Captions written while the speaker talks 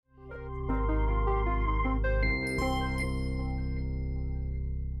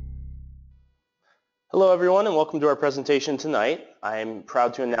Hello everyone and welcome to our presentation tonight. I'm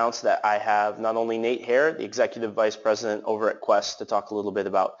proud to announce that I have not only Nate Hare, the Executive Vice President over at Quest, to talk a little bit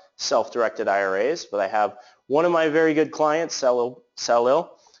about self-directed IRAs, but I have one of my very good clients, Salil,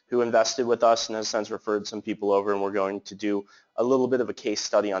 who invested with us and has since referred some people over, and we're going to do a little bit of a case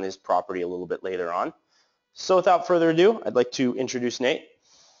study on his property a little bit later on. So without further ado, I'd like to introduce Nate.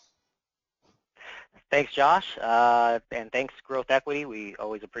 Thanks, Josh, and thanks, Growth Equity. We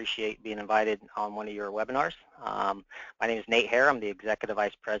always appreciate being invited on one of your webinars. My name is Nate Hare. I'm the Executive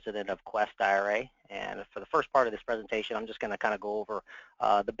Vice President of Quest IRA, and for the first part of this presentation, I'm just going to kind of go over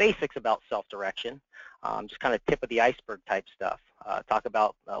the basics about self-direction, just kind of tip of the iceberg type stuff. Talk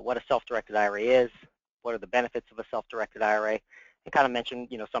about what a self-directed IRA is, what are the benefits of a self-directed IRA, and kind of mention,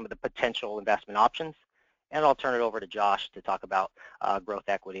 some of the potential investment options. And I'll turn it over to Josh to talk about Growth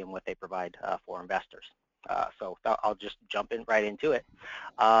Equity and what they provide for investors. So I'll just jump right into it.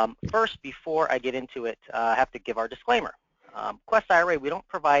 First, before I get into it, I have to give our disclaimer. Quest IRA, we don't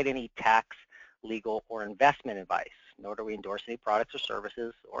provide any tax, legal, or investment advice, nor do we endorse any products or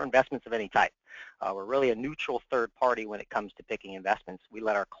services or investments of any type. We're really a neutral third party when it comes to picking investments. We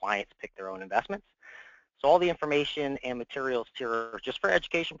let our clients pick their own investments. So all the information and materials here are just for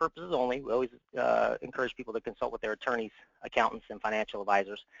education purposes only. We always encourage people to consult with their attorneys, accountants, and financial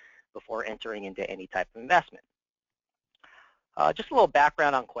advisors before entering into any type of investment. Just a little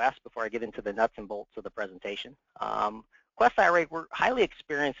background on Quest before I get into the nuts and bolts of the presentation. Quest IRA, we're highly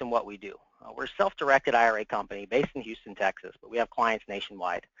experienced in what we do. We're a self-directed IRA company based in Houston, Texas, but we have clients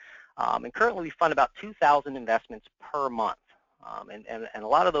nationwide. And currently we fund about 2,000 investments per month. And a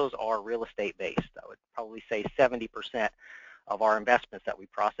lot of those are real estate based. I would probably say 70% of our investments that we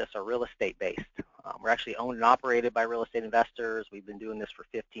process are real estate based. We're actually owned and operated by real estate investors. We've been doing this for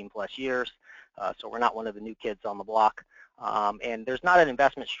 15 plus years, so we're not one of the new kids on the block. And there's not an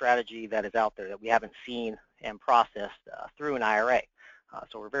investment strategy that is out there that we haven't seen and processed through an IRA.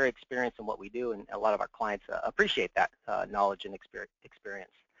 So we're very experienced in what we do, and a lot of our clients appreciate that knowledge and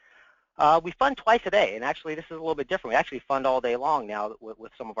experience. We fund twice a day, and actually this is a little bit different. We actually fund all day long now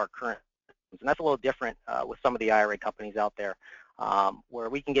with some of our current, and that's a little different with some of the IRA companies out there, where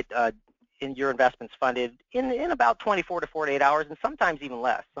we can get in your investments funded in about 24 to 48 hours, and sometimes even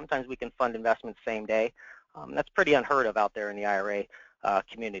less. Sometimes we can fund investments same day. That's pretty unheard of out there in the IRA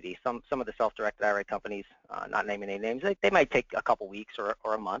community. Some of the self-directed IRA companies, not naming any names, they might take a couple weeks or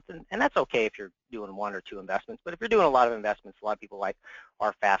a month, and that's okay if you're doing one or two investments. But if you're doing a lot of investments, a lot of people like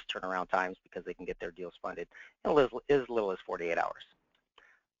our fast turnaround times because they can get their deals funded in as little as 48 hours.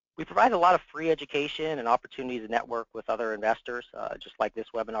 We provide a lot of free education and opportunities to network with other investors, just like this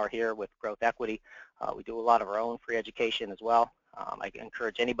webinar here with Growth Equity. We do a lot of our own free education as well. I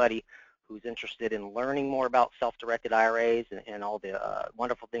encourage anybody who's interested in learning more about self-directed IRAs and all the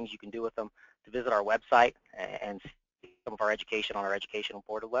wonderful things you can do with them to visit our website and see some of our education on our educational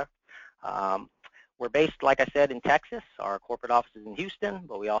portal there. We're based, like I said, in Texas. Our corporate office is in Houston,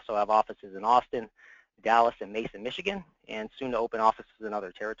 but we also have offices in Austin, Dallas, and Mason, Michigan, and soon to open offices in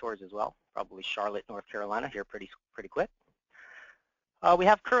other territories as well, probably Charlotte, North Carolina here pretty quick. We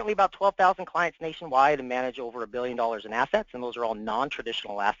have currently about 12,000 clients nationwide and manage over $1 billion in assets, and those are all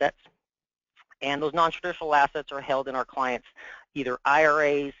non-traditional assets. And those non-traditional assets are held in our clients' either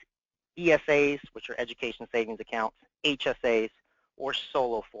IRAs, ESAs, which are education savings accounts, HSAs, or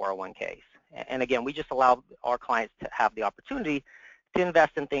solo 401ks. And again, we just allow our clients to have the opportunity to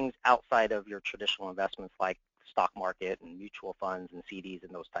invest in things outside of your traditional investments like stock market and mutual funds and CDs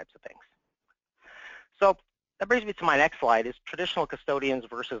and those types of things. So that brings me to my next slide, is traditional custodians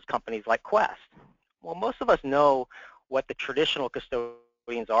versus companies like Quest. Well, most of us know what the traditional custodians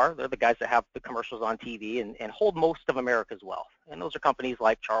are. They're the guys that have the commercials on TV and hold most of America's wealth. And those are companies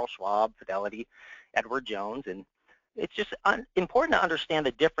like Charles Schwab, Fidelity, Edward Jones. And it's just important to understand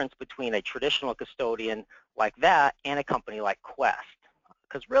the difference between a traditional custodian like that and a company like Quest.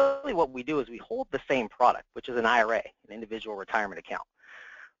 Because really what we do is we hold the same product, which is an IRA, an individual retirement account.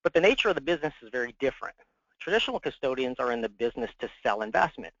 But the nature of the business is very different. Traditional custodians are in the business to sell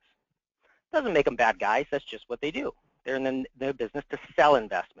investments. Doesn't make them bad guys, that's just what they do. They're in the business to sell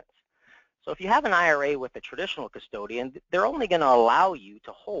investments. So if you have an IRA with a traditional custodian, they're only going to allow you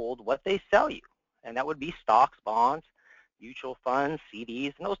to hold what they sell you. And that would be stocks, bonds, mutual funds,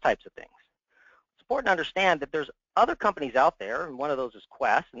 CDs, and those types of things. It's important to understand that there's other companies out there, and one of those is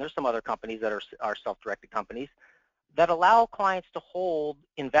Quest, and there's some other companies that are self-directed companies that allow clients to hold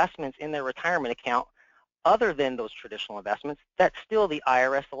investments in their retirement account other than those traditional investments that still the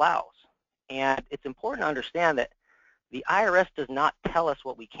IRS allows. And it's important to understand that the IRS does not tell us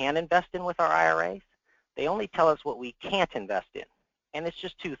what we can invest in with our IRAs. They only tell us what we can't invest in. And it's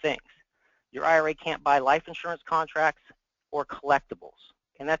just two things. Your IRA can't buy life insurance contracts or collectibles,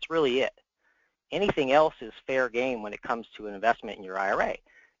 and that's really it. Anything else is fair game when it comes to an investment in your IRA.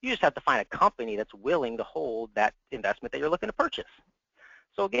 You just have to find a company that's willing to hold that investment that you're looking to purchase.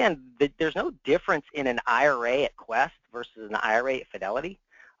 So again, there's no difference in an IRA at Quest versus an IRA at Fidelity.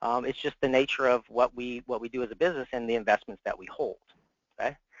 It's just the nature of what we do as a business and the investments that we hold.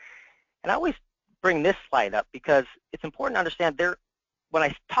 Okay? And I always bring this slide up because it's important to understand when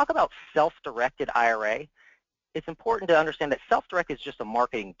I talk about self-directed IRA, it's important to understand that self-directed is just a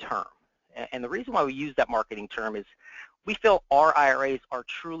marketing term. And the reason why we use that marketing term is we feel our IRAs are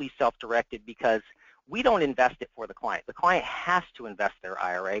truly self-directed because we don't invest it for the client. The client has to invest their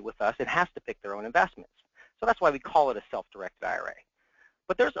IRA with us and has to pick their own investments. So that's why we call it a self-directed IRA.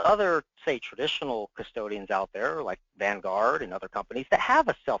 But there's other, say, traditional custodians out there like Vanguard and other companies that have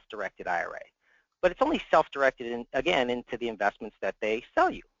a self-directed IRA. But it's only self-directed, again, into the investments that they sell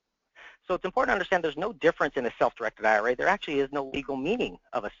you. So it's important to understand there's no difference in a self-directed IRA. There actually is no legal meaning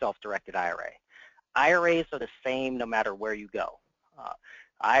of a self-directed IRA. IRAs are the same no matter where you go.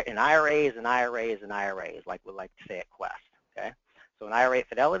 An IRA is an IRA is an IRA, is like we like to say at Quest. Okay? So an IRA at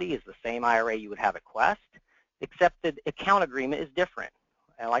Fidelity is the same IRA you would have at Quest, except the account agreement is different.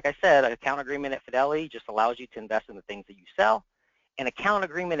 And like I said, an account agreement at Fidelity just allows you to invest in the things that you sell. An account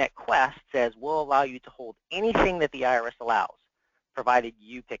agreement at Quest says we'll allow you to hold anything that the IRS allows, provided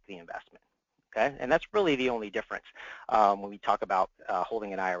you pick the investment. Okay? And that's really the only difference when we talk about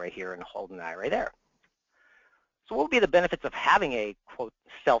holding an IRA here and holding an IRA there. So what would be the benefits of having a, quote,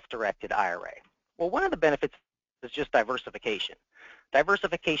 self-directed IRA? Well, one of the benefits is just diversification.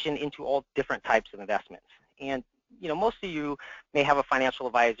 Diversification into all different types of investments. And most of you may have a financial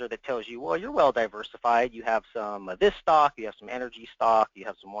advisor that tells you, well, you're well diversified. You have some of this stock, you have some energy stock, you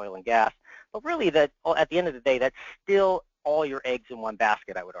have some oil and gas. But really, at the end of the day, that's still all your eggs in one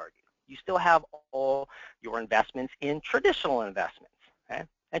basket, I would argue. You still have all your investments in traditional investments. Okay?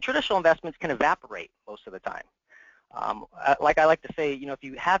 And traditional investments can evaporate most of the time. Like I like to say, if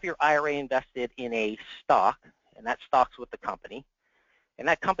you have your IRA invested in a stock, and that stock's with the company, and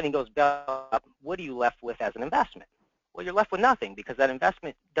that company goes up, what are you left with as an investment? Well, you're left with nothing because that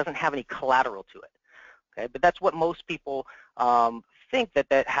investment doesn't have any collateral to it. Okay, but that's what most people think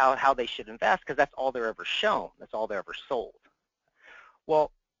how they should invest because that's all they're ever shown. That's all they're ever sold.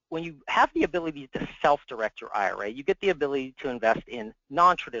 Well, when you have the ability to self-direct your IRA, you get the ability to invest in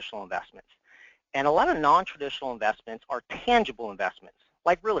non-traditional investments. And a lot of non-traditional investments are tangible investments,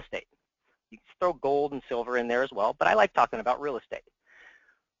 like real estate. You can throw gold and silver in there as well, but I like talking about real estate.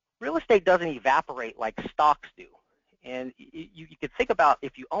 Real estate doesn't evaporate like stocks do. And you could think about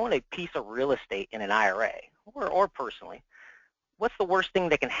if you own a piece of real estate in an IRA, or personally, what's the worst thing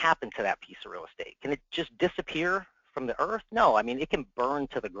that can happen to that piece of real estate? Can it just disappear from the earth? No, I mean, it can burn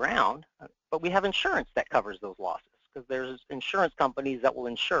to the ground, but we have insurance that covers those losses because there's insurance companies that will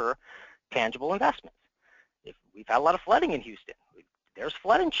insure tangible investments. If we've had a lot of flooding in Houston, there's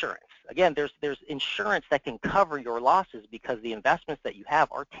flood insurance. Again, there's insurance that can cover your losses because the investments that you have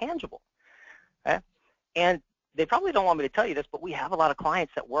are tangible. Okay? And they probably don't want me to tell you this, but we have a lot of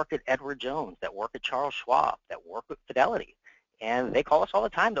clients that work at Edward Jones, that work at Charles Schwab, that work with Fidelity. And they call us all the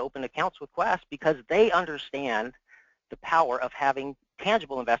time to open accounts with Quest because they understand the power of having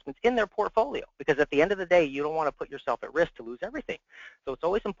tangible investments in their portfolio. Because at the end of the day, you don't want to put yourself at risk to lose everything. So it's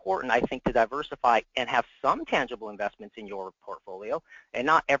always important, I think, to diversify and have some tangible investments in your portfolio and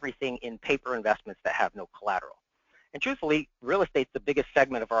not everything in paper investments that have no collateral. And truthfully, real estate's the biggest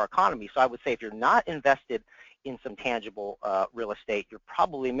segment of our economy. So I would say if you're not invested in some tangible real estate, you're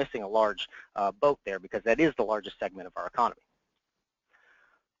probably missing a large boat there because that is the largest segment of our economy.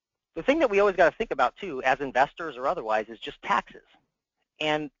 The thing that we always got to think about, too, as investors or otherwise, is just taxes.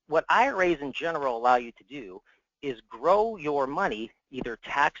 And what IRAs in general allow you to do is grow your money either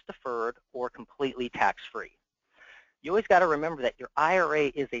tax-deferred or completely tax-free. You always got to remember that your IRA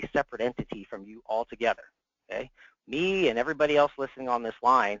is a separate entity from you altogether. Okay? Me and everybody else listening on this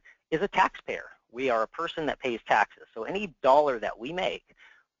line is a taxpayer. We are a person that pays taxes. So any dollar that we make,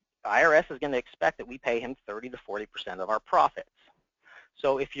 the IRS is going to expect that we pay him 30 to 40% of our profits.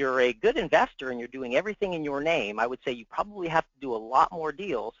 So if you're a good investor and you're doing everything in your name, I would say you probably have to do a lot more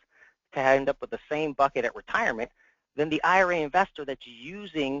deals to end up with the same bucket at retirement than the IRA investor that's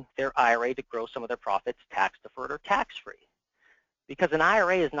using their IRA to grow some of their profits tax-deferred or tax-free. Because an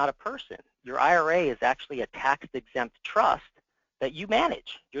IRA is not a person. Your IRA is actually a tax-exempt trust that you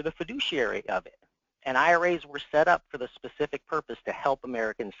manage. You're the fiduciary of it. And IRAs were set up for the specific purpose to help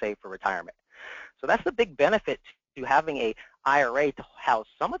Americans save for retirement. So that's the big benefit to having a IRA to house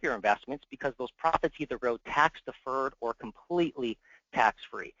some of your investments because those profits either grow tax-deferred or completely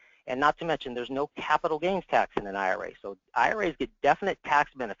tax-free. And not to mention, there's no capital gains tax in an IRA. So IRAs get definite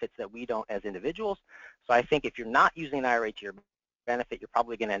tax benefits that we don't as individuals. So I think if you're not using an IRA to your benefit, you're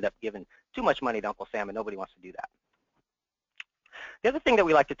probably going to end up giving too much money to Uncle Sam, and nobody wants to do that. The other thing that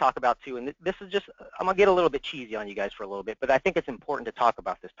we like to talk about too, and this is just, I'm going to get a little bit cheesy on you guys for a little bit, but I think it's important to talk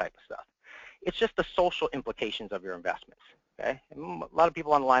about this type of stuff. It's just the social implications of your investments, okay? And a lot of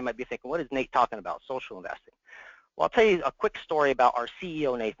people on the line might be thinking, what is Nate talking about, social investing? Well, I'll tell you a quick story about our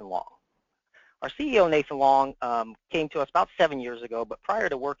CEO, Nathan Long. Our CEO, Nathan Long, came to us about 7 years ago, but prior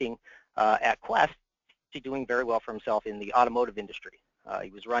to working at Quest, he's doing very well for himself in the automotive industry.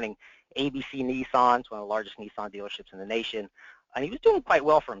 He was running ABC Nissans, one of the largest Nissan dealerships in the nation, and he was doing quite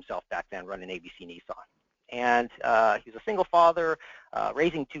well for himself back then running ABC Nissan. And he was a single father,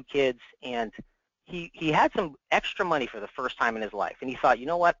 raising 2 kids, and he had some extra money for the first time in his life, and he thought, you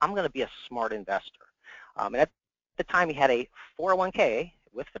know what, I'm going to be a smart investor. And at the time, he had a 401k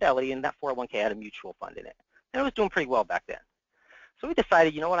with Fidelity, and that 401k had a mutual fund in it, and it was doing pretty well back then. So we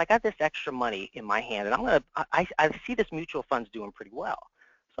decided, you know what, I got this extra money in my hand, and I see this mutual fund's doing pretty well.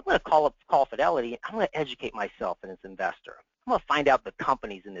 So I'm going to call Fidelity, and I'm going to educate myself as an investor. I'm going to find out the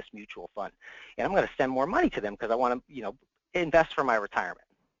companies in this mutual fund, and I'm going to send more money to them because I want to, you know, invest for my retirement.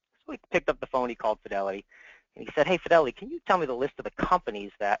 So he picked up the phone, he called Fidelity, and he said, hey, Fidelity, can you tell me the list of the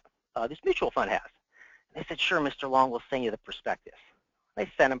companies that this mutual fund has? And they said, sure, Mr. Long, we'll send you the prospectus.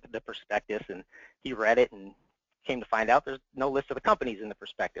 They sent him the prospectus, and he read it, and came to find out there's no list of the companies in the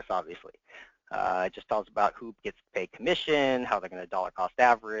prospectus, obviously. It just tells about who gets paid commission, how they're going to dollar cost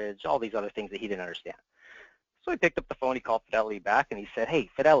average, all these other things that he didn't understand. So he picked up the phone, he called Fidelity back, and he said, hey,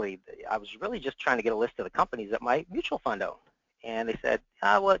 Fidelity, I was really just trying to get a list of the companies that my mutual fund owned. And they said,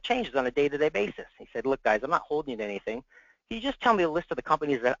 well, it changes on a day-to-day basis. He said, look, guys, I'm not holding you to anything. Can you just tell me the list of the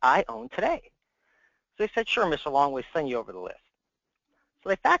companies that I own today? So he said, sure, Mr. Long, we'll send you over the list. So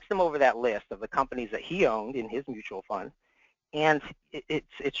they faxed him over that list of the companies that he owned in his mutual fund, and it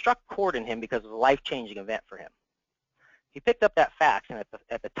struck chord in him because it was a life-changing event for him. He picked up that fax, and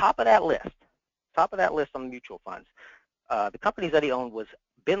at the top of that list on the mutual funds, the companies that he owned was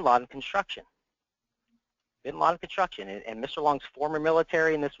Bin Laden Construction. Bin Laden Construction, and Mr. Long's former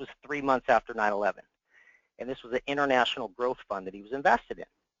military, and this was 3 months after 9/11. And this was an international growth fund that he was invested in.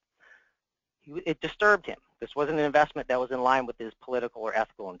 It disturbed him. This wasn't an investment that was in line with his political or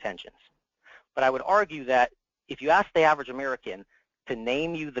ethical intentions. But I would argue that if you ask the average American to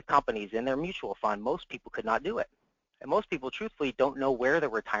name you the companies in their mutual fund, most people could not do it. And most people, truthfully, don't know where their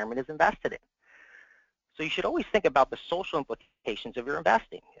retirement is invested in. So you should always think about the social implications of your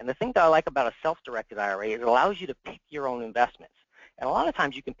investing. And the thing that I like about a self-directed IRA is it allows you to pick your own investments. And a lot of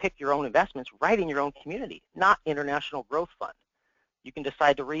times you can pick your own investments right in your own community, not international growth fund. You can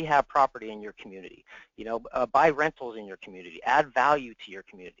decide to rehab property in your community, you know, buy rentals in your community, add value to your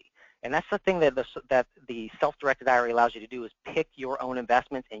community. And that's the thing that the self-directed IRA allows you to do is pick your own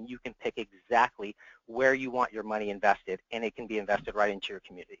investments, and you can pick exactly where you want your money invested, and it can be invested right into your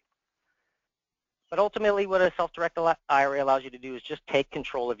community. But ultimately, what a self-directed IRA allows you to do is just take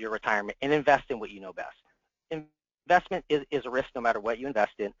control of your retirement and invest in what you know best. Investment is a risk no matter what you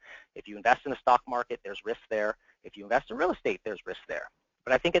invest in. If you invest in the stock market, there's risk there. If you invest in real estate, there's risk there.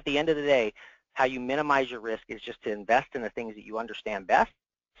 But I think at the end of the day, how you minimize your risk is just to invest in the things that you understand best.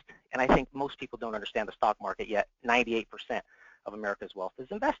 And I think most people don't understand the stock market yet. 98% of America's wealth is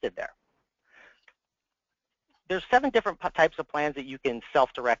invested there. There's 7 different types of plans that you can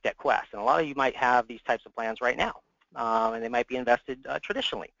self-direct at Quest. And a lot of you might have these types of plans right now. And they might be invested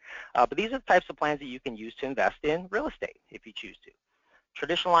traditionally. But these are the types of plans that you can use to invest in real estate if you choose to.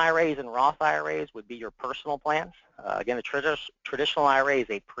 Traditional IRAs and Roth IRAs would be your personal plans. Again, a traditional IRA is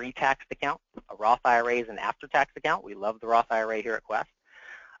a pre-taxed account. A Roth IRA is an after-tax account. We love the Roth IRA here at Quest.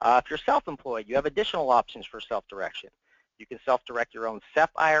 If you're self-employed, you have additional options for self-direction. You can self-direct your own SEP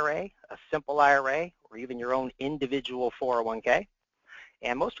IRA, a simple IRA, or even your own individual 401k.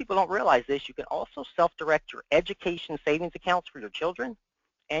 And most people don't realize this. You can also self-direct your education savings accounts for your children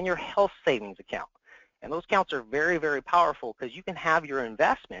and your health savings account. And those accounts are very, very powerful because you can have your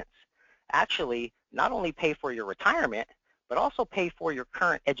investments actually not only pay for your retirement, but also pay for your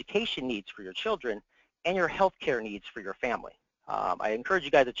current education needs for your children and your health care needs for your family. I encourage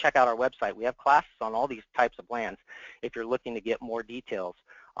you guys to check out our website. We have classes on all these types of plans if you're looking to get more details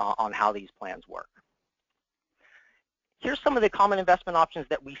on how these plans work. Here's some of the common investment options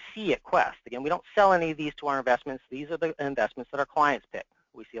that we see at Quest. Again, we don't sell any of these to our investments. These are the investments that our clients pick.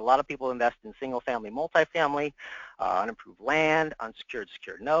 We see a lot of people invest in single-family, multifamily, unimproved land, unsecured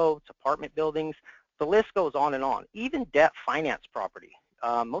secured notes, apartment buildings. The list goes on and on. Even debt finance property.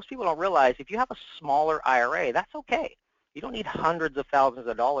 Most people don't realize if you have a smaller IRA, that's okay. You don't need hundreds of thousands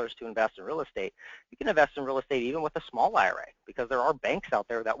of dollars to invest in real estate. You can invest in real estate even with a small IRA because there are banks out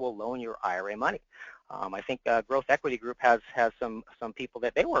there that will loan your IRA money. I think Growth Equity Group has some people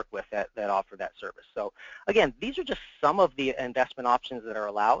that they work with that offer that service. So again, these are just some of the investment options that are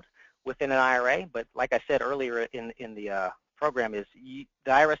allowed within an IRA. But like I said earlier in the program, the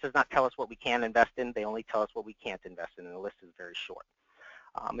IRS does not tell us what we can invest in. They only tell us what we can't invest in, and the list is very short.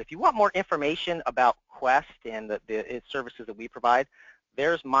 If you want more information about Quest and the services that we provide,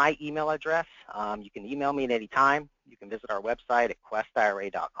 there's my email address. You can email me at any time. You can visit our website at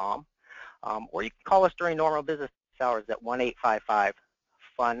questira.com. Or you can call us during normal business hours at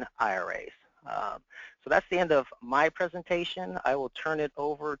 1-855-FUN-IRAs. So that's the end of my presentation. I will turn it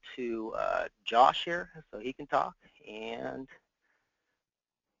over to Josh here so he can talk. And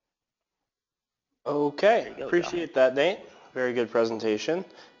okay, appreciate that, Nate. Very good presentation.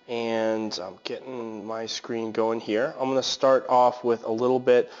 And I'm getting my screen going here. I'm going to start off with a little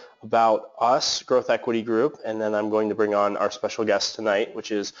bit about us, Growth Equity Group, and then I'm going to bring on our special guest tonight,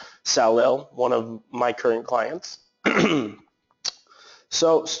 which is Salil, one of my current clients.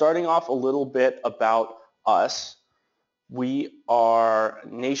 So starting off a little bit about us, we are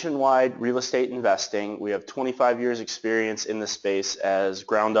nationwide real estate investing. We have 25 years experience in the space as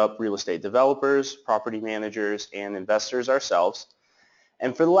ground-up real estate developers, property managers, and investors ourselves.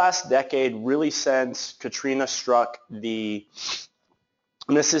 And for the last decade, really since Katrina struck the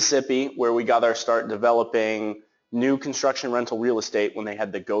Mississippi, where we got our start developing new construction rental real estate when they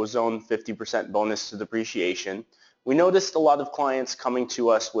had the Go Zone 50% bonus to depreciation, we noticed a lot of clients coming to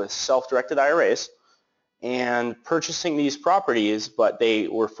us with self-directed IRAs and purchasing these properties, but they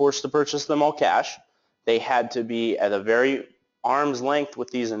were forced to purchase them all cash. They had to be at a very arm's length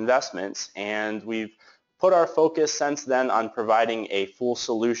with these investments, and we've put our focus since then on providing a full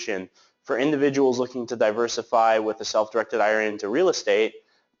solution for individuals looking to diversify with a self-directed IRA into real estate,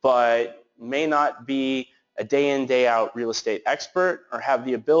 but may not be a day-in, day-out real estate expert or have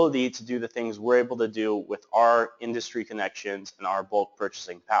the ability to do the things we're able to do with our industry connections and our bulk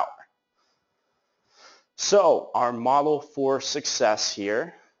purchasing power. So our model for success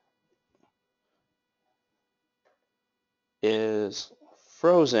here is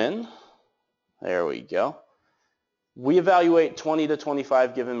frozen. There we go. We evaluate 20 to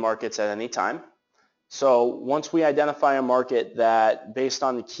 25 given markets at any time. So once we identify a market that, based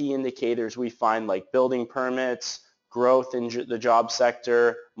on the key indicators we find, like building permits, growth in the job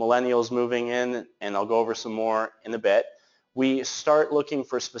sector, millennials moving in, and I'll go over some more in a bit, we start looking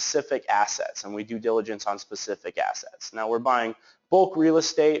for specific assets, and we do diligence on specific assets. Now we're buying bulk real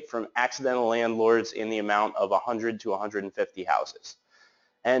estate from accidental landlords in the amount of 100 to 150 houses.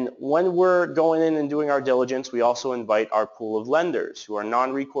 And when we're going in and doing our diligence, we also invite our pool of lenders who are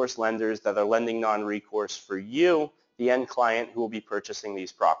non-recourse lenders that are lending non-recourse for you, the end client who will be purchasing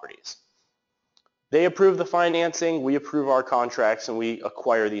these properties. They approve the financing, we approve our contracts, and we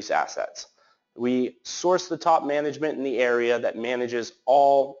acquire these assets. We source the top management in the area that manages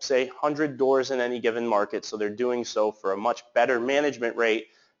all, say, 100 doors in any given market, so they're doing so for a much better management rate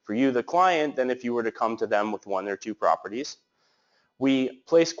for you, the client, than if you were to come to them with one or two properties. We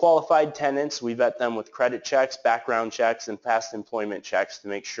place qualified tenants. We vet them with credit checks, background checks, and past employment checks to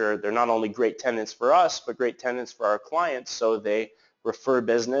make sure they're not only great tenants for us, but great tenants for our clients, so they refer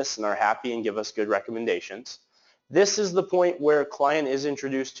business and are happy and give us good recommendations. This is the point where a client is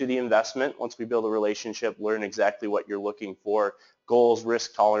introduced to the investment. Once we build a relationship, learn exactly what you're looking for, goals,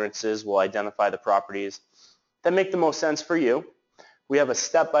 risk tolerances, we'll identify the properties that make the most sense for you. We have a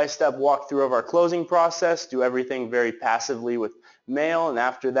step-by-step walkthrough of our closing process, do everything very passively with mail, and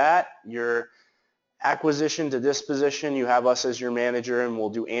after that, your acquisition to disposition, you have us as your manager, and we'll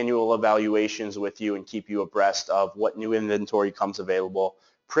do annual evaluations with you and keep you abreast of what new inventory comes available,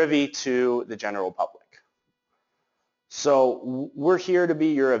 privy to the general public. So we're here to be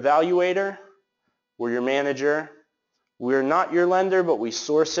your evaluator, we're your manager, we're not your lender, but we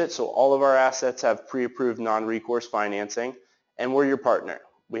source it, so all of our assets have pre-approved non-recourse financing, and we're your partner.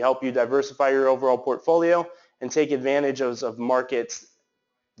 We help you diversify your overall portfolio and take advantage of markets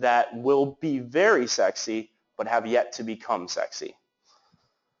that will be very sexy but have yet to become sexy.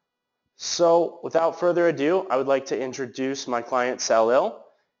 So without further ado, I would like to introduce my client Salil.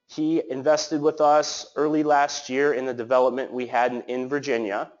 He invested with us early last year in the development we had in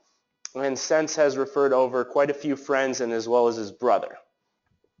Virginia, and since has referred over quite a few friends and as well as his brother.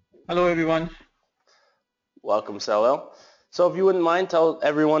 Hello everyone. Welcome, Salil. So if you wouldn't mind, tell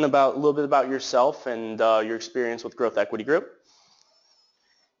everyone a little bit about yourself and your experience with Growth Equity Group.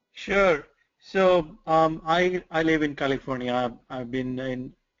 Sure. So I live in California. I've been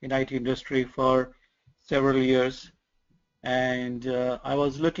in IT industry for several years. and I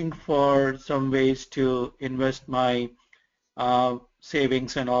was looking for some ways to invest my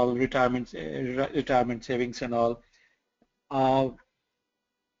savings and all, retirement savings and all.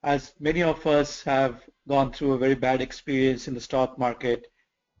 As many of us have gone through a very bad experience in the stock market.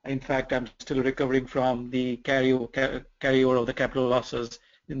 In fact, I'm still recovering from the carryover of the capital losses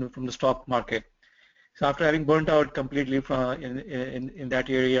from the stock market. So after having burnt out completely from in that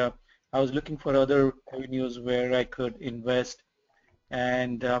area, I was looking for other avenues where I could invest.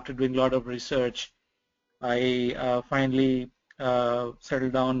 And after doing a lot of research, I finally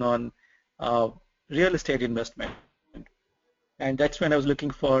settled down on real estate investment. And that's when I was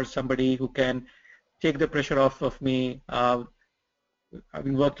looking for somebody who can take the pressure off of me.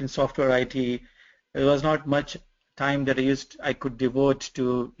 Having worked in software IT, there was not much time that I could devote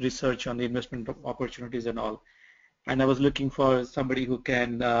to research on the investment opportunities and all. And I was looking for somebody who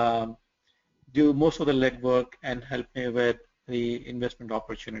can do most of the legwork and help me with the investment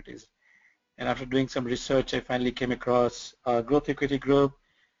opportunities. And after doing some research, I finally came across Growth Equity Group.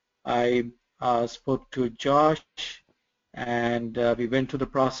 I spoke to Josh, and we went through the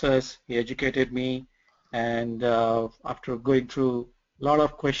process. He educated me, and after going through a lot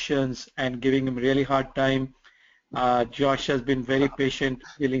of questions and giving him a really hard time, Josh has been very patient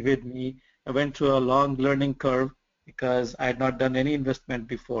dealing with me. I went through a long learning curve because I had not done any investment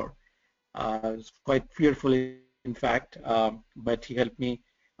before. I was quite fearful, in fact, but he helped me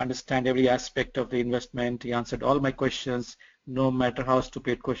understand every aspect of the investment. He answered all my questions, no matter how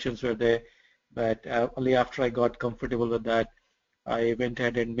stupid questions were there. But only after I got comfortable with that, I went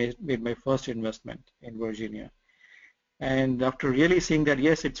ahead and made my first investment in Virginia. And after really seeing that,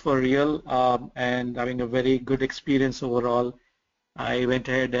 yes, it's for real, and having a very good experience overall, I went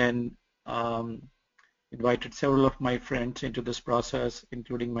ahead and invited several of my friends into this process,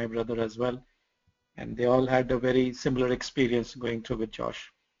 including my brother as well. And they all had a very similar experience going through with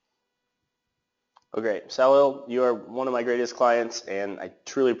Josh. Oh, great. Salil, you are one of my greatest clients, and I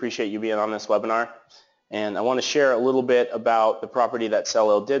truly appreciate you being on this webinar. And I want to share a little bit about the property that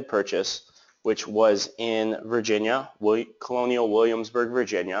Salil did purchase, which was in Virginia, Colonial Williamsburg,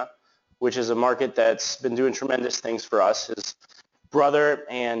 Virginia, which is a market that's been doing tremendous things for us. His brother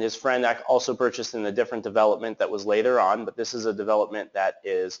and his friend also purchased in a different development that was later on, but this is a development that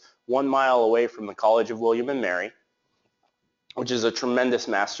is 1 mile away from the College of William and Mary, which is a tremendous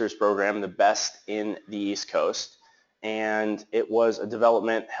master's program, the best in the East Coast. And it was a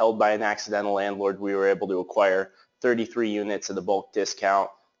development held by an accidental landlord. We were able to acquire 33 units at a bulk discount,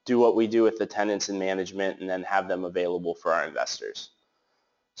 do what we do with the tenants and management, and then have them available for our investors.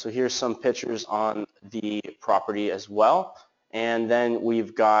 So here's some pictures on the property as well. And then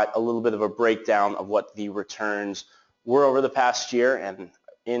we've got a little bit of a breakdown of what the returns were over the past year. And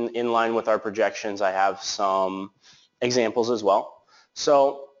in line with our projections, I have some examples as well.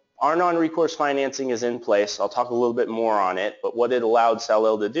 So our non-recourse financing is in place. I'll talk a little bit more on it, but what it allowed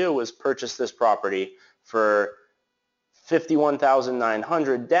Salil to do was purchase this property for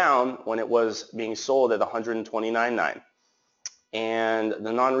 $51,900 down when it was being sold at $129,900. And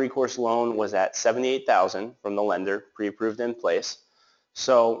the non-recourse loan was at $78,000 from the lender, pre-approved in place.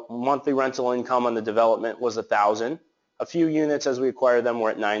 So monthly rental income on the development was $1,000. A few units as we acquired them were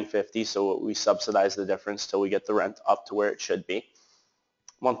at $950, so we subsidize the difference till we get the rent up to where it should be.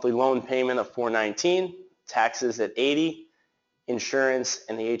 Monthly loan payment of $419, taxes at $80, insurance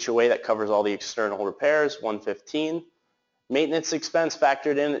and the HOA that covers all the external repairs, $115. Maintenance expense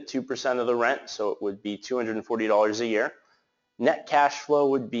factored in at 2% of the rent, so it would be $240 a year. Net cash flow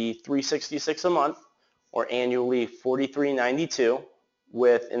would be $366 a month, or annually $43.92,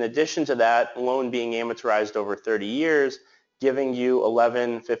 with, in addition to that, loan being amortized over 30 years, giving you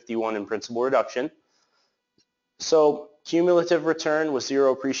 $11.51 in principal reduction. So cumulative return with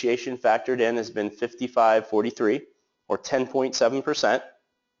zero appreciation factored in has been $55.43, or 10.7%.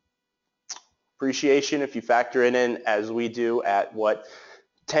 Appreciation, if you factor it in as we do at what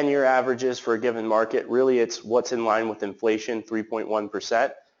 10-year averages for a given market, really it's what's in line with inflation,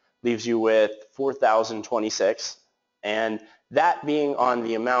 3.1%, leaves you with $4,026. And that being on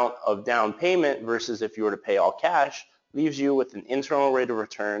the amount of down payment versus if you were to pay all cash, leaves you with an internal rate of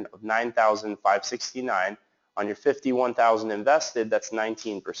return of $9,569 on your $51,000 invested. That's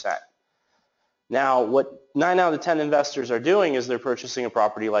 19%. Now, what 9 out of 10 investors are doing is they're purchasing a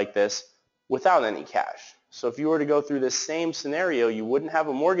property like this without any cash. So if you were to go through this same scenario, you wouldn't have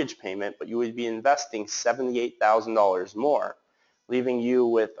a mortgage payment, but you would be investing $78,000 more, leaving you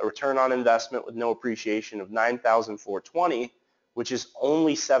with a return on investment with no appreciation of $9,420, which is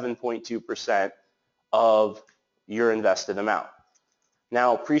only 7.2% of your invested amount.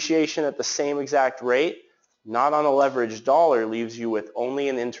 Now, appreciation at the same exact rate not on a leveraged dollar, leaves you with only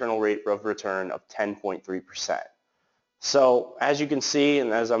an internal rate of return of 10.3%. So as you can see,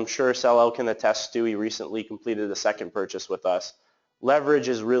 and as I'm sure Salel can attest to, he recently completed a second purchase with us, leverage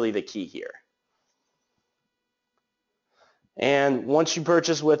is really the key here. And once you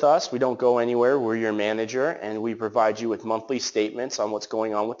purchase with us, we don't go anywhere. We're your manager, and we provide you with monthly statements on what's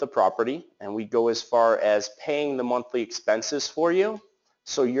going on with the property, and we go as far as paying the monthly expenses for you,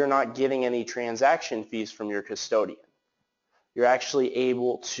 so you're not getting any transaction fees from your custodian. You're actually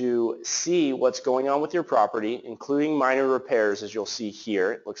able to see what's going on with your property, including minor repairs, as you'll see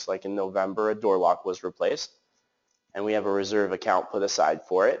here. It looks like in November a door lock was replaced, and we have a reserve account put aside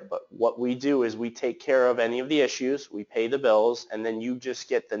for it. But what we do is we take care of any of the issues, we pay the bills, and then you just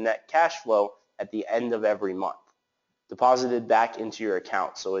get the net cash flow at the end of every month, deposited back into your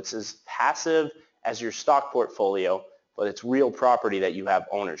account. So it's as passive as your stock portfolio, but it's real property that you have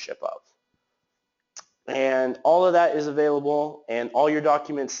ownership of. And all of that is available, and all your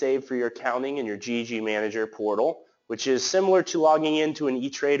documents saved for your accounting in your GG Manager portal, which is similar to logging into an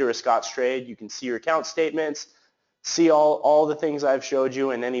E-Trade or a Scottrade. You can see your account statements, see all the things I've showed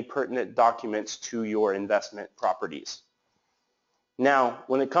you, and any pertinent documents to your investment properties. Now,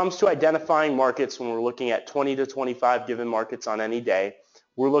 when it comes to identifying markets, when we're looking at 20 to 25 given markets on any day,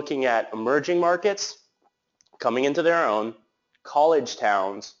 we're looking at emerging markets, coming into their own, college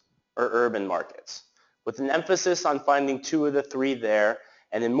towns, or urban markets, with an emphasis on finding 2 of the 3 there.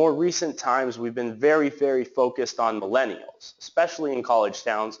 And in more recent times, we've been very, very focused on millennials, especially in college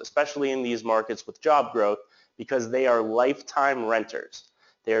towns, especially in these markets with job growth, because they are lifetime renters.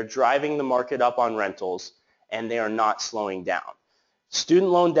 They are driving the market up on rentals, and they are not slowing down.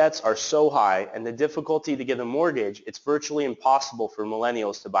 Student loan debts are so high, and the difficulty to get a mortgage, it's virtually impossible for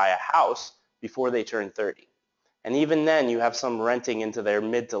millennials to buy a house before they turn 30. And even then, you have some renting into their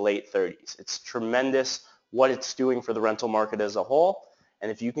mid to late 30s. It's tremendous what it's doing for the rental market as a whole.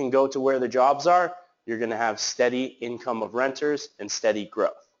 And if you can go to where the jobs are, you're going to have steady income of renters and steady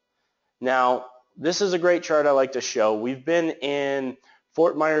growth. Now, this is a great chart I like to show. We've been in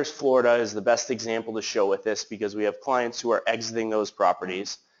Fort Myers, Florida is the best example to show with this because we have clients who are exiting those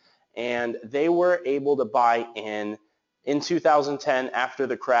properties. And they were able to buy in 2010 after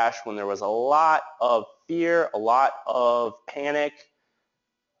the crash when there was a lot of fear, a lot of panic,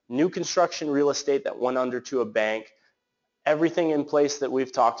 new construction real estate that went under to a bank, everything in place that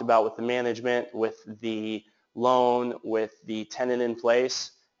we've talked about with the management, with the loan, with the tenant in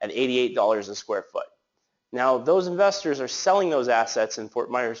place at $88 a square foot. Now, those investors are selling those assets in Fort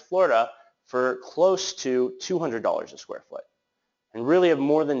Myers, Florida for close to $200 a square foot and really have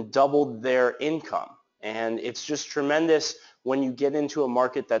more than doubled their income. And it's just tremendous when you get into a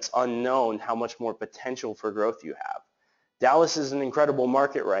market that's unknown how much more potential for growth you have. Dallas is an incredible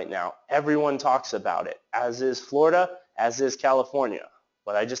market right now. Everyone talks about it, as is Florida, as is California.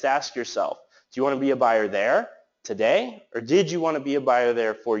 But I just ask yourself, do you want to be a buyer there today, or did you want to be a buyer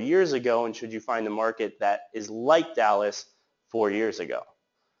there 4 years ago, and should you find a market that is like Dallas 4 years ago?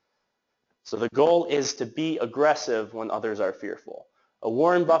 So the goal is to be aggressive when others are fearful. A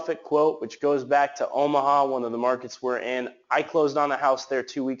Warren Buffett quote, which goes back to Omaha, one of the markets we're in. I closed on a house there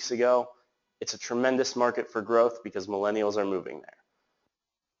 2 weeks ago. It's a tremendous market for growth because millennials are moving there.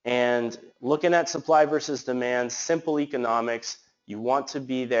 And looking at supply versus demand, simple economics, you want to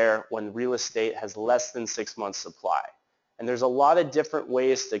be there when real estate has less than 6 months supply. And there's a lot of different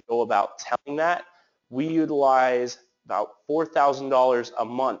ways to go about telling that. We utilize about $4,000 a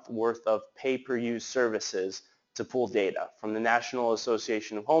month worth of pay-per-use services to pull data from the National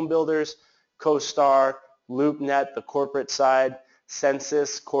Association of Home Builders, CoStar, LoopNet, the corporate side,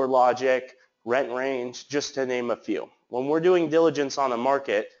 Census, CoreLogic, RentRange, just to name a few. When we're doing diligence on a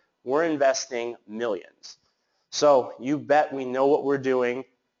market, we're investing millions. So you bet we know what we're doing,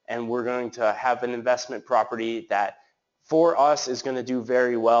 and we're going to have an investment property that for us is going to do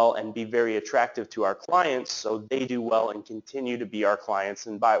very well and be very attractive to our clients so they do well and continue to be our clients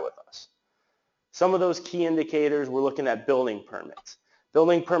and buy with us. Some of those key indicators, we're looking at building permits.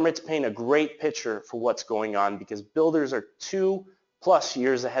 Building permits paint a great picture for what's going on because builders are 2+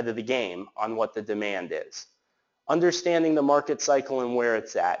 years ahead of the game on what the demand is. Understanding the market cycle and where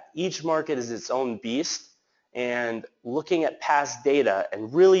it's at. Each market is its own beast, and looking at past data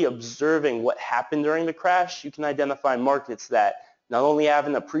and really observing what happened during the crash, you can identify markets that not only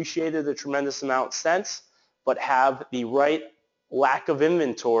haven't appreciated a tremendous amount since, but have the right lack of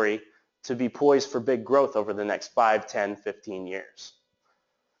inventory to be poised for big growth over the next 5, 10, 15 years.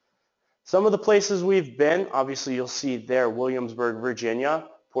 Some of the places we've been, obviously you'll see there Williamsburg, Virginia,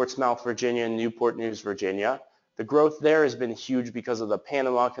 Portsmouth, Virginia, and Newport News, Virginia. The growth there has been huge because of the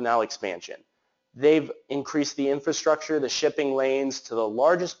Panama Canal expansion. They've increased the infrastructure, the shipping lanes to the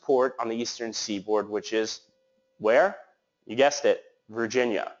largest port on the eastern seaboard, which is where? You guessed it,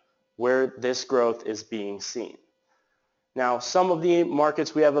 Virginia, where this growth is being seen. Now, some of the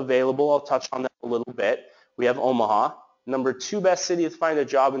markets we have available, I'll touch on that a little bit. We have Omaha, number 2 best city to find a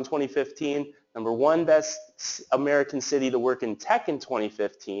job in 2015, number 1 best American city to work in tech in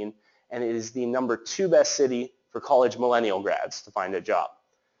 2015, and it is the number 2 best city for college millennial grads to find a job.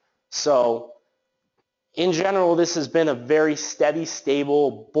 So, in general, this has been a very steady,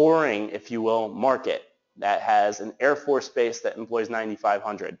 stable, boring, if you will, market that has an Air Force base that employs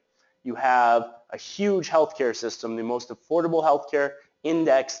 9,500. You have a huge healthcare system, the most affordable healthcare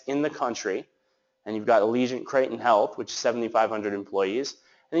index in the country, and you've got Allegiant Creighton Health, which is 7,500 employees,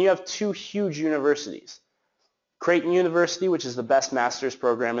 and then you have 2 huge universities. Creighton University, which is the best master's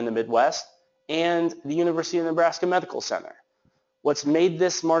program in the Midwest, and the University of Nebraska Medical Center. What's made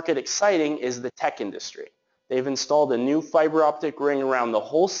this market exciting is the tech industry. They've installed a new fiber optic ring around the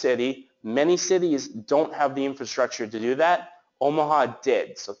whole city. Many cities don't have the infrastructure to do that. Omaha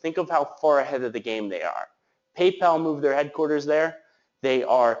did. So think of how far ahead of the game they are. PayPal moved their headquarters there. They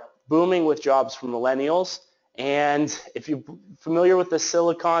are booming with jobs for millennials. And if you're familiar with the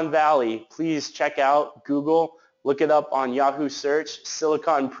Silicon Valley, please check out Google, look it up on Yahoo search,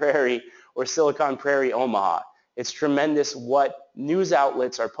 Silicon Prairie or Silicon Prairie, Omaha. It's tremendous what news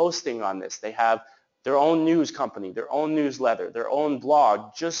outlets are posting on this. They have their own news company, their own newsletter, their own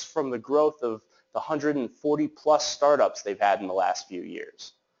blog, just from the growth of the 140 plus startups they've had in the last few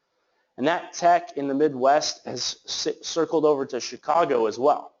years. And that tech in the Midwest has circled over to Chicago as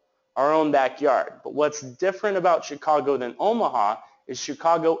well, our own backyard. But what's different about Chicago than Omaha is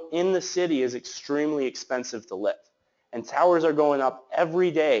Chicago in the city is extremely expensive to live. And towers are going up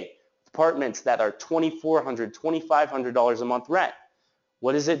every day, apartments that are $2,400, $2,500 a month rent.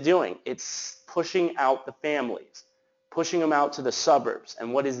 What is it doing? It's pushing out the families, pushing them out to the suburbs.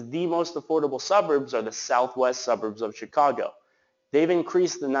 And what is the most affordable suburbs are the southwest suburbs of Chicago. They've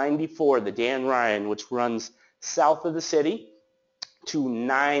increased the 94, the Dan Ryan, which runs south of the city, to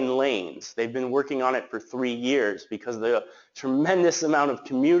 9 lanes. They've been working on it for 3 years because of the tremendous amount of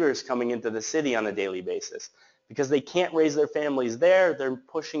commuters coming into the city on a daily basis. Because they can't raise their families there, they're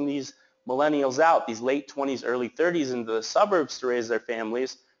pushing these millennials out, these late 20s, early 30s into the suburbs to raise their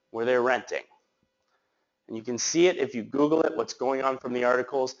families where they're renting. And you can see it if you Google it, what's going on from the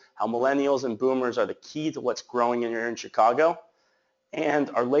articles, how millennials and boomers are the key to what's growing here in Chicago. And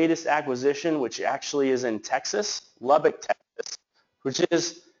our latest acquisition, which actually is in Texas, Lubbock, Texas, which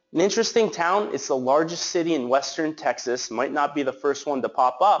is an interesting town. It's the largest city in western Texas, might not be the first one to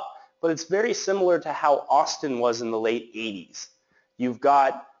pop up, but it's very similar to how Austin was in the late 80s. You've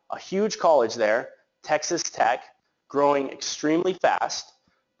got a huge college there, Texas Tech, growing extremely fast.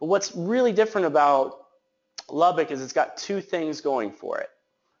 But what's really different about Lubbock is it's got 2 things going for it.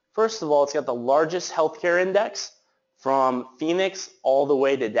 First of all, it's got the largest healthcare index from Phoenix all the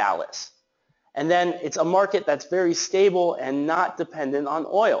way to Dallas. And then it's a market that's very stable and not dependent on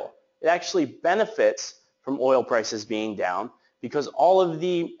oil. It actually benefits from oil prices being down because all of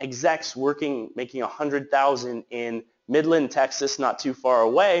the execs making $100,000 in Midland, Texas, not too far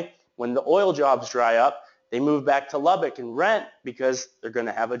away, when the oil jobs dry up, they move back to Lubbock and rent because they're going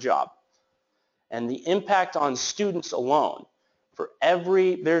to have a job. And the impact on students alone,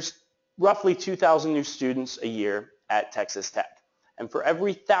 there's roughly 2,000 new students a year at Texas Tech. And for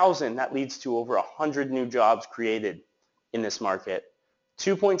every 1,000, that leads to over 100 new jobs created in this market,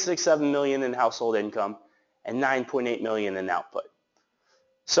 2.67 million in household income, and 9.8 million in output.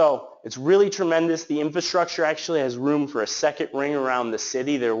 So it's really tremendous. The infrastructure actually has room for a second ring around the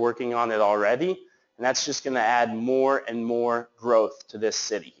city. They're working on it already, and that's just going to add more and more growth to this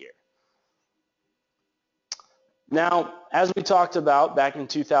city here. Now, as we talked about back in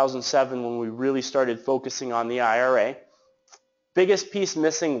 2007 when we really started focusing on the IRA, biggest piece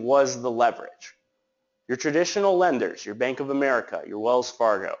missing was the leverage. Your traditional lenders, your Bank of America, your Wells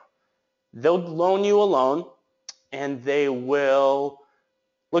Fargo, they'll loan you a loan and they will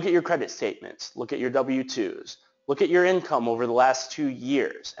look at your credit statements, look at your W-2s, look at your income over the last 2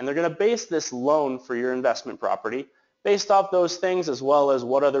 years, and they're going to base this loan for your investment property based off those things as well as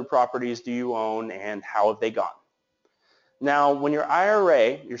what other properties do you own and how have they gone. Now, when your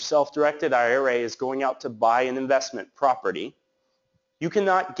IRA, your self-directed IRA, is going out to buy an investment property, you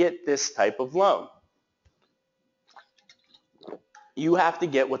cannot get this type of loan. You have to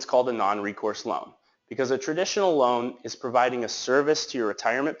get what's called a non-recourse loan because a traditional loan is providing a service to your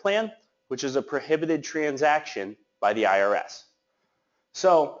retirement plan, which is a prohibited transaction by the IRS.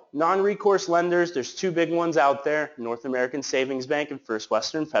 So non-recourse lenders, there's 2 big ones out there, North American Savings Bank and First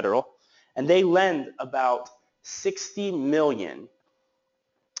Western Federal. and they lend about $60 million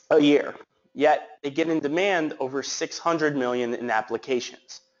a year, yet they get in demand over $600 million in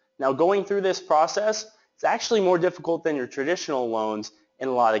applications. Now, going through this process, it's actually more difficult than your traditional loans in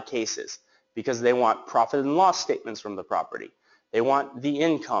a lot of cases because they want profit and loss statements from the property. They want the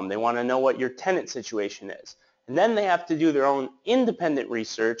income. They want to know what your tenant situation is. And then they have to do their own independent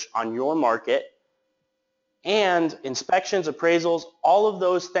research on your market and inspections, appraisals, all of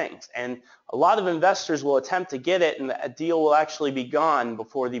those things. And a lot of investors will attempt to get it, and a deal will actually be gone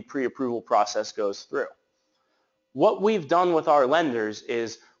before the pre-approval process goes through. What we've done with our lenders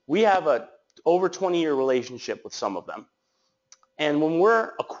is we have a over 20-year relationship with some of them. And when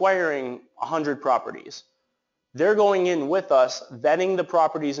we're acquiring 100 properties, they're going in with us, vetting the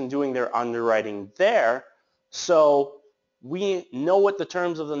properties and doing their underwriting there, so we know what the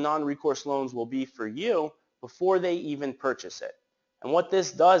terms of the non-recourse loans will be for you before they even purchase it. And what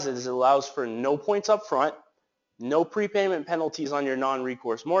this does is it allows for no points up front, no prepayment penalties on your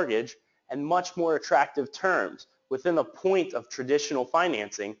non-recourse mortgage, and much more attractive terms within a point of traditional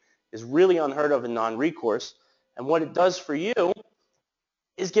financing is really unheard of in non-recourse. And what it does for you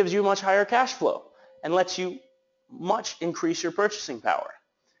is gives you much higher cash flow and lets you much increase your purchasing power.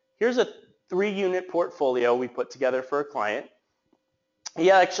 Here's a 3-unit portfolio we put together for a client.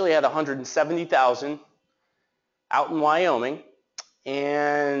 He actually had $170,000 out in Wyoming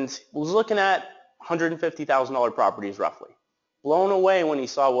and was looking at $150,000 properties roughly. Blown away when he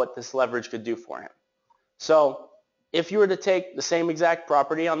saw what this leverage could do for him. So if you were to take the same exact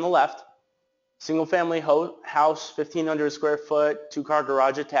property on the left, single family house, 1,500 square foot, 2-car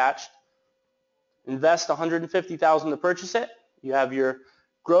garage attached, invest $150,000 to purchase it, you have your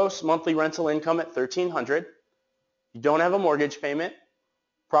gross monthly rental income at $1,300, you don't have a mortgage payment,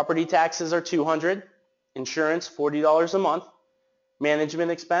 property taxes are $200, insurance $40 a month,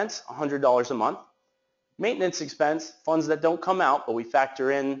 management expense $100 a month, maintenance expense, funds that don't come out but we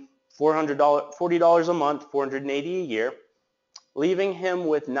factor in $40 a month, $480 a year, leaving him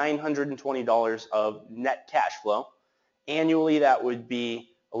with $920 of net cash flow. Annually that would be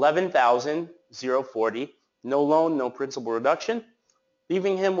 $11,040, no loan, no principal reduction,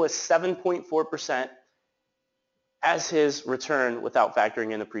 leaving him with 7.4% as his return without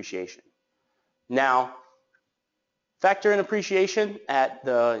factoring in appreciation. Now, factor in appreciation at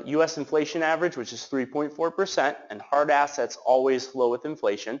the U.S. inflation average, which is 3.4%, and hard assets always flow with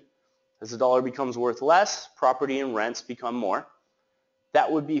inflation. As the dollar becomes worth less, property and rents become more. That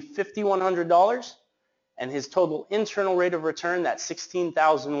would be $5,100, and his total internal rate of return, that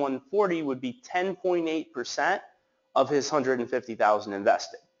 $16,140, would be 10.8% of his $150,000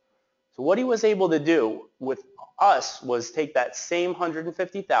 invested. So what he was able to do with us was take that same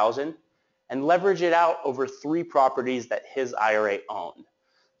 $150,000 and leverage it out over 3 properties that his IRA owned.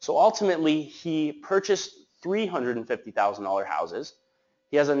 So ultimately, he purchased $350,000 houses.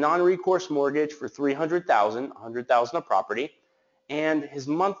 He has a non-recourse mortgage for $300,000, $100,000 a property, and his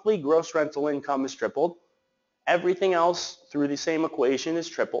monthly gross rental income is tripled. Everything else through the same equation is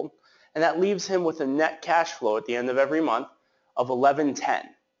tripled, and that leaves him with a net cash flow at the end of every month of $1,110.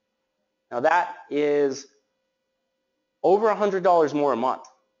 Now that is over $100 more a month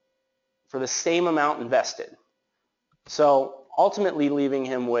for the same amount invested. So ultimately leaving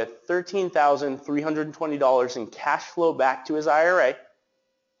him with $13,320 in cash flow back to his IRA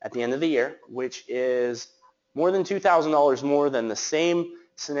at the end of the year, which is more than $2,000 more than the same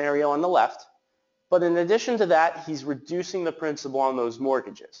scenario on the left. But in addition to that, he's reducing the principal on those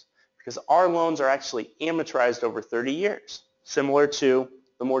mortgages because our loans are actually amortized over 30 years, similar to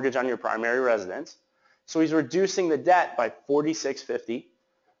the mortgage on your primary residence. So he's reducing the debt by $4,650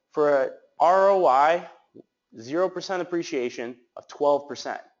 for a ROI, 0% appreciation of 12%.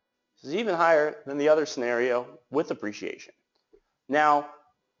 This is even higher than the other scenario with appreciation. Now,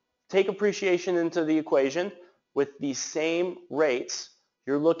 take appreciation into the equation. With these same rates,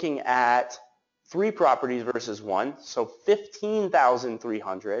 you're looking at 3 properties versus 1, so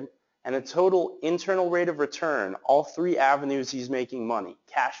 $15,300, and a total internal rate of return, all 3 avenues he's making money,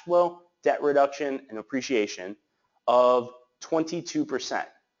 cash flow, debt reduction, and appreciation, of 22%.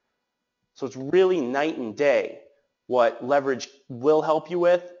 So it's really night and day what leverage will help you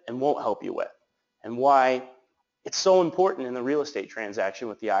with and won't help you with, and why it's so important in the real estate transaction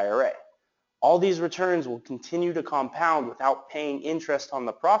with the IRA. All these returns will continue to compound without paying interest on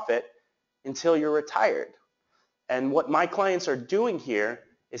the profit until you're retired. And what my clients are doing here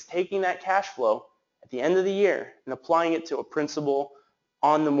is taking that cash flow at the end of the year and applying it to a principal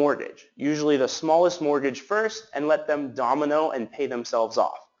on the mortgage, usually the smallest mortgage first, and let them domino and pay themselves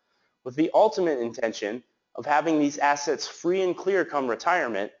off, with the ultimate intention of having these assets free and clear come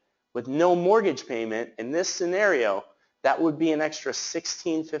retirement With no mortgage payment, in this scenario, that would be an extra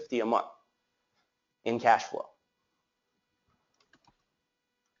 $1,650 a month in cash flow.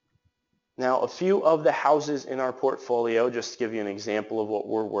 Now, a few of the houses in our portfolio, just to give you an example of what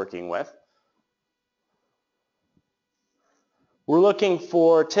we're working with. We're looking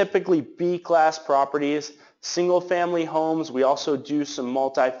for typically B-class properties, single-family homes. We also do some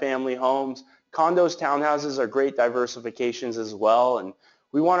multi-family homes. Condos, townhouses are great diversifications as well, and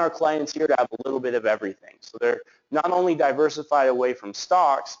we want our clients here to have a little bit of everything. So they're not only diversified away from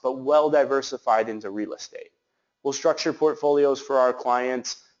stocks, but well diversified into real estate. We'll structure portfolios for our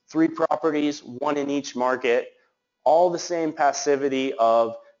clients, 3 properties, 1 in each market, all the same passivity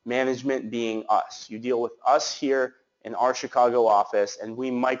of management being us. You deal with us here in our Chicago office, and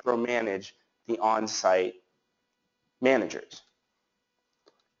we micromanage the on-site managers.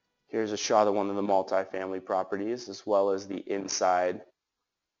 Here's a shot of one of the multifamily properties as well as the inside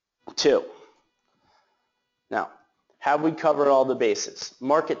 2. Now, have we covered all the bases?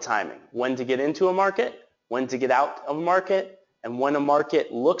 Market timing, when to get into a market, when to get out of a market, and when a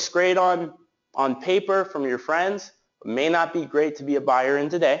market looks great on paper from your friends, but may not be great to be a buyer in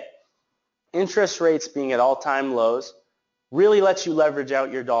today. Interest rates being at all-time lows really lets you leverage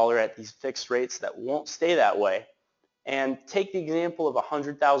out your dollar at these fixed rates that won't stay that way. And take the example of a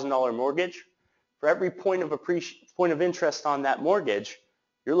 $100,000 mortgage. For every point of interest on that mortgage,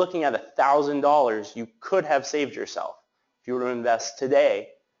 you're looking at $1,000 you could have saved yourself if you were to invest today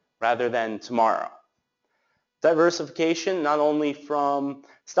rather than tomorrow. Diversification, not only from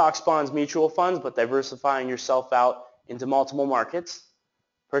stocks, bonds, mutual funds, but diversifying yourself out into multiple markets.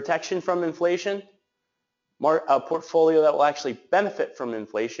 Protection from inflation, a portfolio that will actually benefit from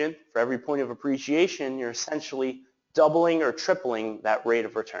inflation. For every point of appreciation, you're essentially doubling or tripling that rate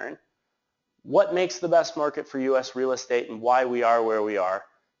of return. What makes the best market for U.S. real estate and why we are where we are?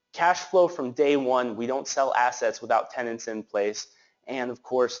 Cash flow from day one. We don't sell assets without tenants in place. And of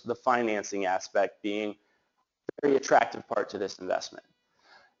course, the financing aspect being a very attractive part to this investment.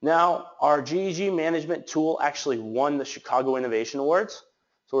 Now, our GEG management tool actually won the Chicago Innovation Awards.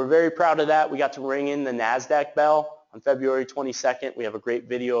 So we're very proud of that. We got to ring in the NASDAQ bell on February 22nd. We have a great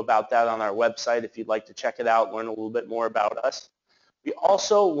video about that on our website if you'd like to check it out, learn a little bit more about us. We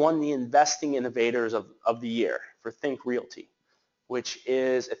also won the Investing Innovators of the Year for Think Realty, which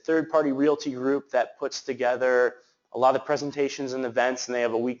is a third-party realty group that puts together a lot of presentations and events, and they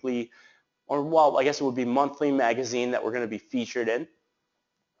have a weekly, or well, I guess it would be monthly magazine that we're going to be featured in.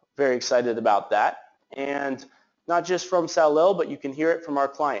 Very excited about that. And not just from Salil, but you can hear it from our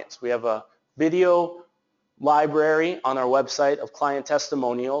clients. We have a video library on our website of client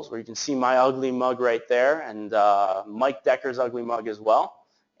testimonials where you can see my ugly mug right there and Mike Decker's ugly mug as well,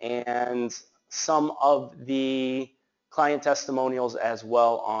 and some of the client testimonials as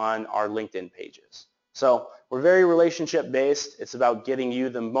well on our LinkedIn pages. So we're very relationship based. It's about getting you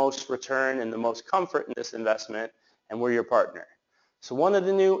the most return and the most comfort in this investment, and we're your partner. So one of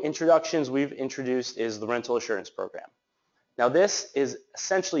the new introductions we've introduced is the rental assurance program. Now this is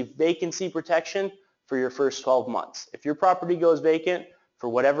essentially vacancy protection for your first 12 months. If your property goes vacant for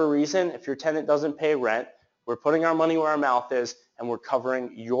whatever reason, if your tenant doesn't pay rent, we're putting our money where our mouth is and we're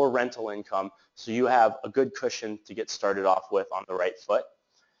covering your rental income so you have a good cushion to get started off with on the right foot.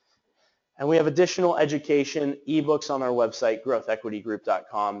 And we have additional education, ebooks on our website,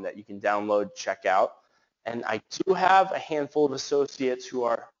 growthequitygroup.com, that you can download, check out. And I do have a handful of associates who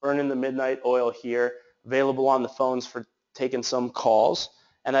are burning the midnight oil here, available on the phones for taking some calls.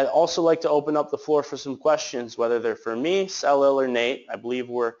 And I'd also like to open up the floor for some questions, whether they're for me, Salil, or Nate. I believe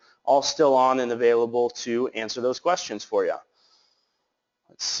we're all still on and available to answer those questions for you.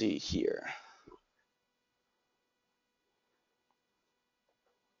 Let's see here.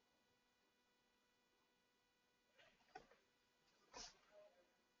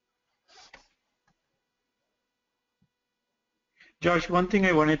 Josh, one thing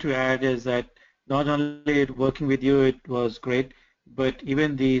I wanted to add is that not only working with you, it was great, but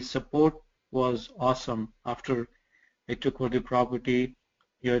even the support was awesome. After I took over the property,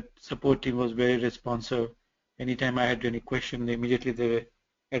 your support team was very responsive. Anytime I had any question, immediately they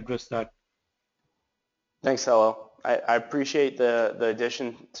addressed that. Thanks, hello. I appreciate the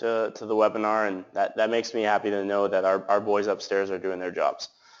addition to the webinar, and that makes me happy to know that our boys upstairs are doing their jobs.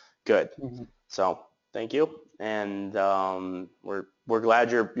 Good. Mm-hmm. So thank you, and we're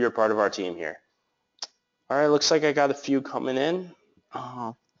glad you're part of our team here. All right, looks like I got a few coming in.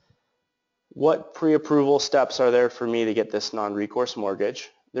 What pre-approval steps are there for me to get this non-recourse mortgage?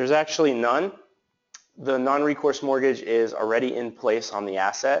 There's actually none. The non-recourse mortgage is already in place on the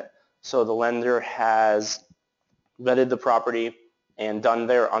asset, so the lender has vetted the property and done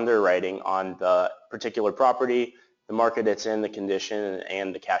their underwriting on the particular property, the market it's in, the condition,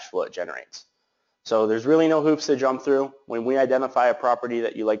 and the cash flow it generates. So there's really no hoops to jump through. When we identify a property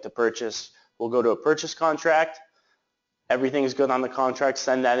that you like to purchase, we'll go to a purchase contract. Everything's good on the contract,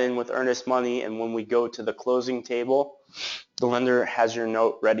 send that in with earnest money, and when we go to the closing table, the lender has your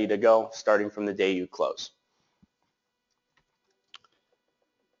note ready to go starting from the day you close.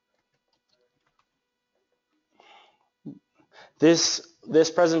 This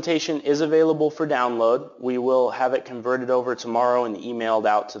presentation is available for download. We will have it converted over tomorrow and emailed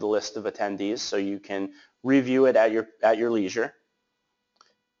out to the list of attendees so you can review it at your leisure.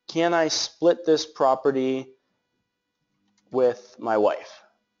 Can I split this property with my wife?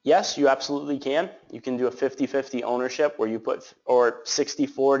 Yes, you absolutely can. You can do a 50-50 ownership where you put, or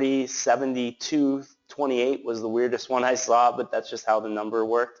 60-40, 72-28 was the weirdest one I saw, but that's just how the number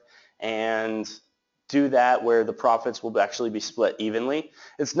worked. And do that where the profits will actually be split evenly.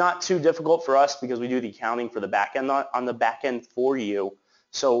 It's not too difficult for us because we do the accounting for the back end on the back end for you.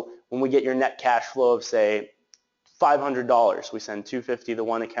 So when we get your net cash flow of say $500, we send $250 to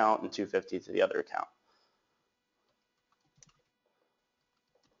one account and $250 to the other account.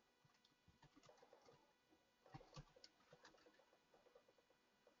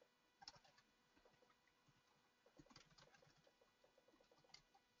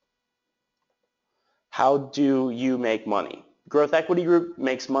 How do you make money? Growth Equity Group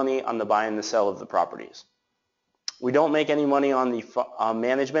makes money on the buy and the sell of the properties. We don't make any money on the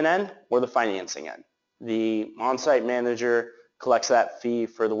management end or the financing end. The on-site manager collects that fee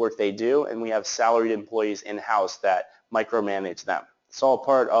for the work they do, and we have salaried employees in-house that micromanage them. It's all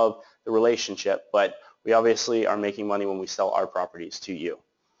part of the relationship, but we obviously are making money when we sell our properties to you.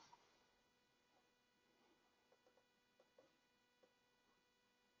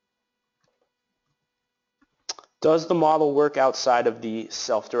 Does the model work outside of the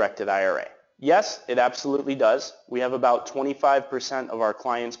self-directed IRA? Yes, it absolutely does. We have about 25% of our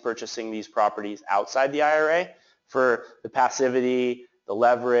clients purchasing these properties outside the IRA for the passivity, the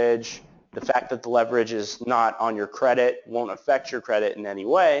leverage, the fact that the leverage is not on your credit, won't affect your credit in any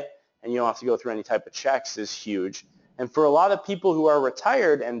way, and you don't have to go through any type of checks is huge. And for a lot of people who are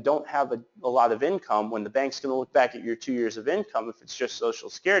retired and don't have a lot of income, when the bank's going to look back at your 2 years of income, if it's just Social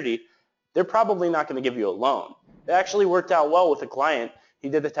Security, they're probably not going to give you a loan. It actually worked out well with a client. He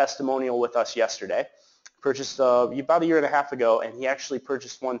did a testimonial with us yesterday, purchased about a year and a half ago, and he actually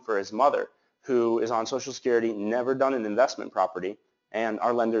purchased one for his mother who is on Social Security, never done an investment property, and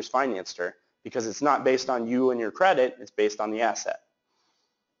our lenders financed her because it's not based on you and your credit, it's based on the asset.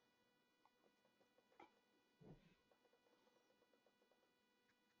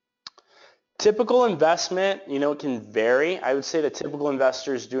 Typical investment, it can vary. I would say the typical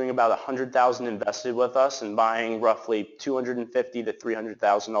investor is doing about $100,000 invested with us and buying roughly $250,000 to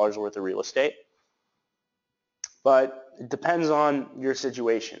 $300,000 worth of real estate. But it depends on your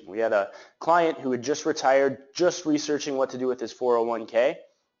situation. We had a client who had just retired, just researching what to do with his 401k,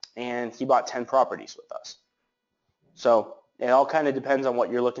 and he bought 10 properties with us. So it all kind of depends on what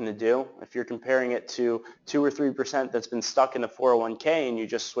you're looking to do. If you're comparing it to 2 or 3% that's been stuck in the 401k and you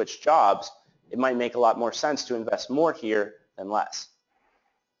just switch jobs, it might make a lot more sense to invest more here than less.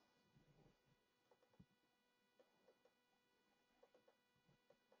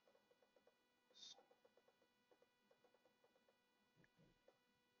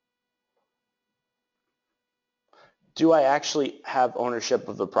 Do I actually have ownership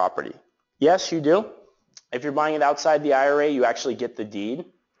of the property? Yes, you do. If you're buying it outside the IRA, you actually get the deed.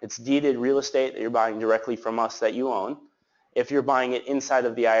 It's deeded real estate that you're buying directly from us that you own. If you're buying it inside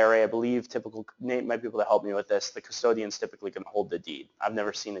of the IRA, I believe Nate might be able to help me with this, the custodian's typically going to hold the deed. I've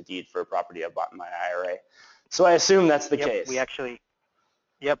never seen a deed for a property I've bought in my IRA. So I assume that's the case. We actually,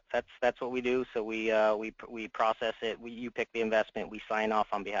 that's what we do. So we process it. You pick the investment. We sign off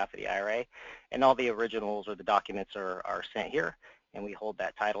on behalf of the IRA, and all the originals or the documents are sent here, and we hold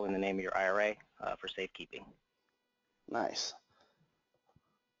that title in the name of your IRA for safekeeping. Nice.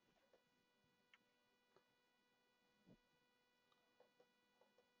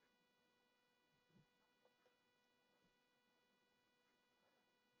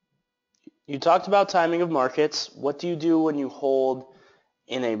 You talked about timing of markets. What do you do when you hold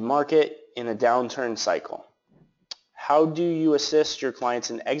in a market in a downturn cycle? How do you assist your clients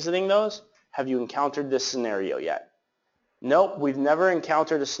in exiting those? Have you encountered this scenario yet? Nope, we've never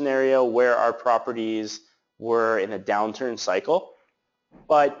encountered a scenario where our properties were in a downturn cycle.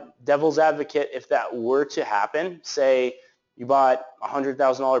 But devil's advocate, if that were to happen, say you bought a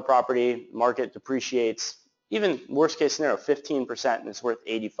 $100,000 property, market depreciates, even worst case scenario, 15%, and it's worth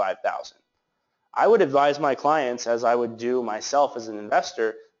 $85,000. I would advise my clients, as I would do myself as an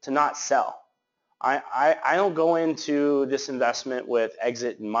investor, to not sell. I don't go into this investment with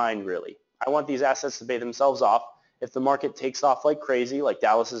exit in mind, really. I want these assets to pay themselves off. If the market takes off like crazy, like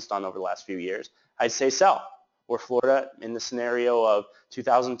Dallas has done over the last few years, I'd say sell. Or Florida in the scenario of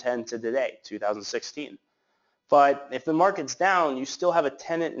 2010 to today, 2016. But if the market's down, you still have a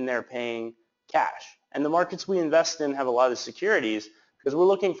tenant in there paying cash. And the markets we invest in have a lot of securities because we're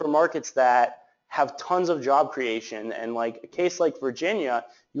looking for markets that have tons of job creation. And like a case like Virginia,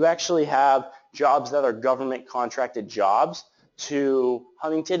 you actually have jobs that are government contracted jobs to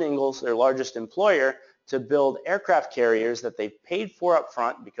Huntington Ingalls, their largest employer, to build aircraft carriers that they've paid for up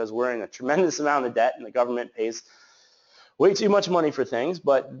front because we're in a tremendous amount of debt and the government pays way too much money for things.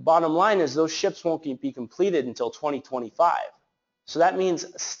 But bottom line is those ships won't be completed until 2025. So that means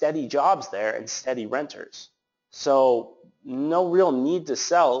steady jobs there and steady renters. So no real need to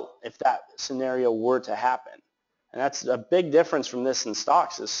sell if that scenario were to happen. And that's a big difference from this in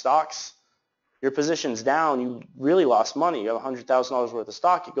stocks. Is stocks, your position's down, you really lost money. You have $100,000 worth of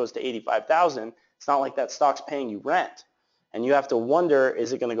stock, it goes to $85,000. It's not like that stock's paying you rent. And you have to wonder,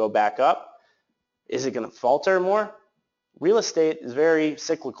 is it going to go back up? Is it going to falter more? Real estate is very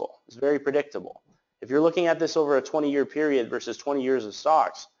cyclical. It's very predictable. If you're looking at this over a 20-year period versus 20 years of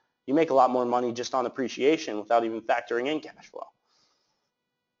stocks, you make a lot more money just on appreciation without even factoring in cash flow.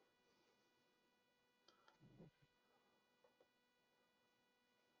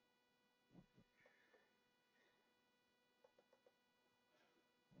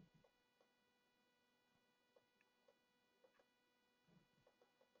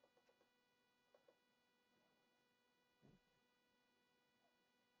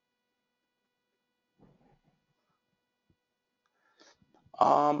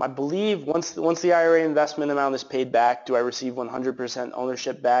 I believe once the IRA investment amount is paid back, do I receive 100%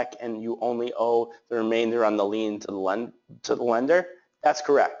 ownership back and you only owe the remainder on the lien to the lender? That's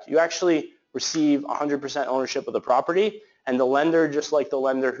correct. You actually receive 100% ownership of the property, and the lender, just like the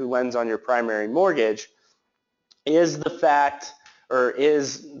lender who lends on your primary mortgage, is in the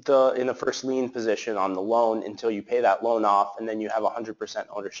first lien position on the loan until you pay that loan off, and then you have 100%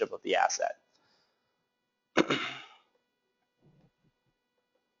 ownership of the asset.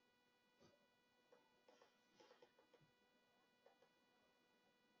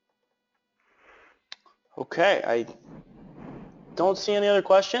 Okay, I don't see any other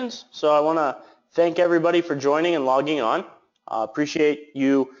questions, so I want to thank everybody for joining and logging on. Appreciate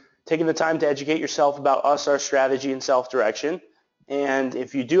you taking the time to educate yourself about us, our strategy, and self-direction. And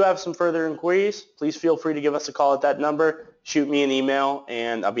if you do have some further inquiries, please feel free to give us a call at that number, shoot me an email,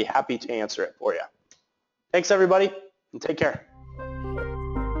 and I'll be happy to answer it for you. Thanks, everybody, and take care.